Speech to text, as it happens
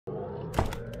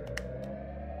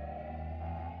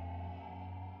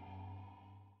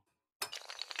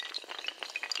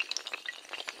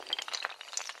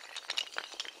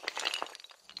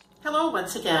Hello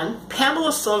once again,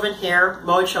 Pamela Sylvan here,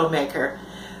 Mojo Maker,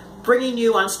 bringing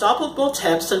you unstoppable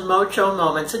tips and mojo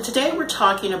moments. And today we're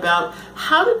talking about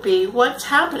how to be what's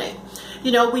happening.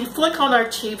 You know, we flick on our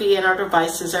TV and our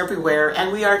devices everywhere,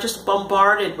 and we are just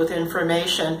bombarded with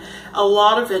information, a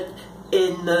lot of it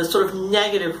in the sort of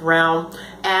negative realm,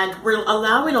 and we're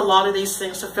allowing a lot of these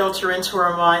things to filter into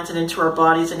our minds and into our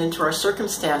bodies and into our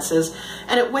circumstances,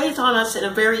 and it weighs on us in a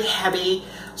very heavy,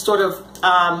 sort of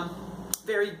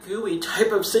very gooey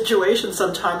type of situation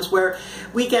sometimes, where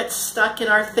we get stuck in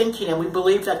our thinking and we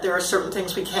believe that there are certain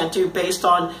things we can't do based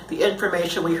on the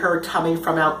information we heard coming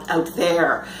from out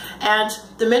there. And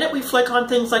the minute we flick on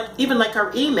things like, even like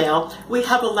our email, we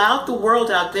have allowed the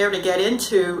world out there to get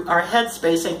into our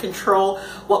headspace and control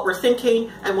what we're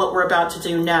thinking and what we're about to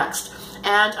do next.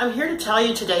 And I'm here to tell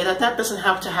you today that that doesn't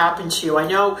have to happen to you. I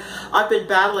know I've been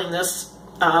battling this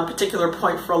particular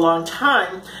point for a long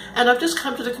time, and I've just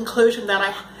come to the conclusion that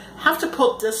I have to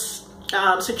put this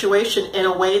situation in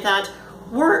a way that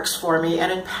works for me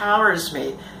and empowers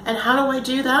me. And how do I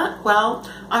do that? Well,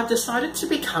 I've decided to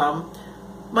become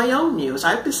my own news.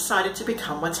 I've decided to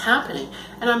become what's happening,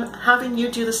 and I'm having you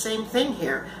do the same thing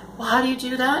here. Well, how do you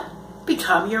do that?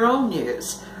 Become your own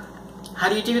news. How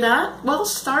do you do that? Well,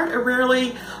 start a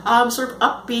really sort of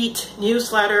upbeat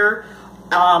newsletter,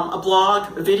 a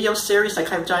blog, a video series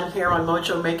like I've done here on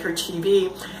Mojo Maker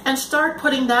TV, and start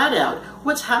putting that out.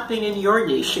 What's happening in your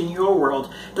niche, in your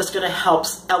world, that's going to help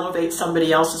elevate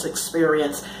somebody else's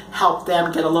experience, help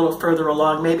them get a little further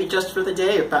along, maybe just for the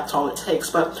day if that's all it takes.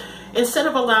 But instead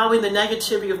of allowing the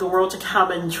negativity of the world to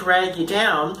come and drag you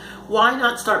down, why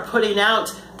not start putting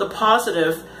out the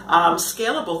positive,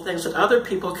 scalable things that other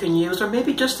people can use, or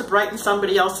maybe just to brighten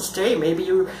somebody else's day. Maybe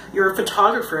you're a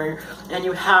photographer and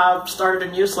you have started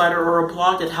a newsletter or a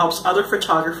blog that helps other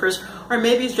photographers, or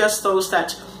maybe just those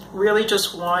that really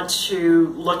just want to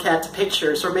look at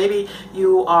pictures, or maybe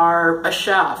you are a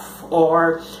chef,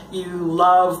 or you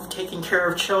love taking care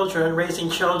of children, raising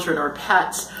children or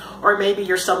pets, or maybe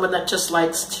you're someone that just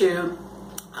likes to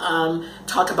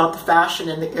talk about the fashion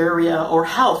in the area or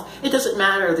health. It doesn't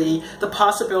matter. The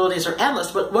possibilities are endless.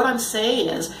 But what I'm saying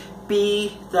is,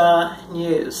 be the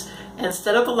news.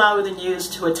 Instead of allowing the news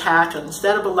to attack,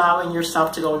 instead of allowing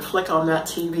yourself to go and flick on that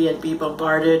TV and be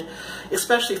bombarded,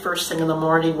 especially first thing in the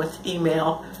morning with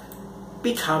email,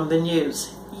 become the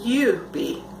news. You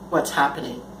be what's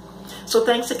happening. So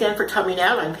thanks again for coming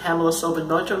out. I'm Pamela Sylvan,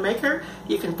 Mojo Maker.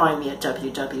 You can find me at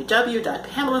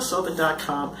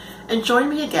www.pamelasylvan.com, and join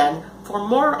me again for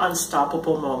more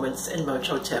unstoppable moments and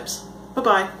mojo tips.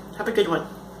 Bye-bye. Have a good one.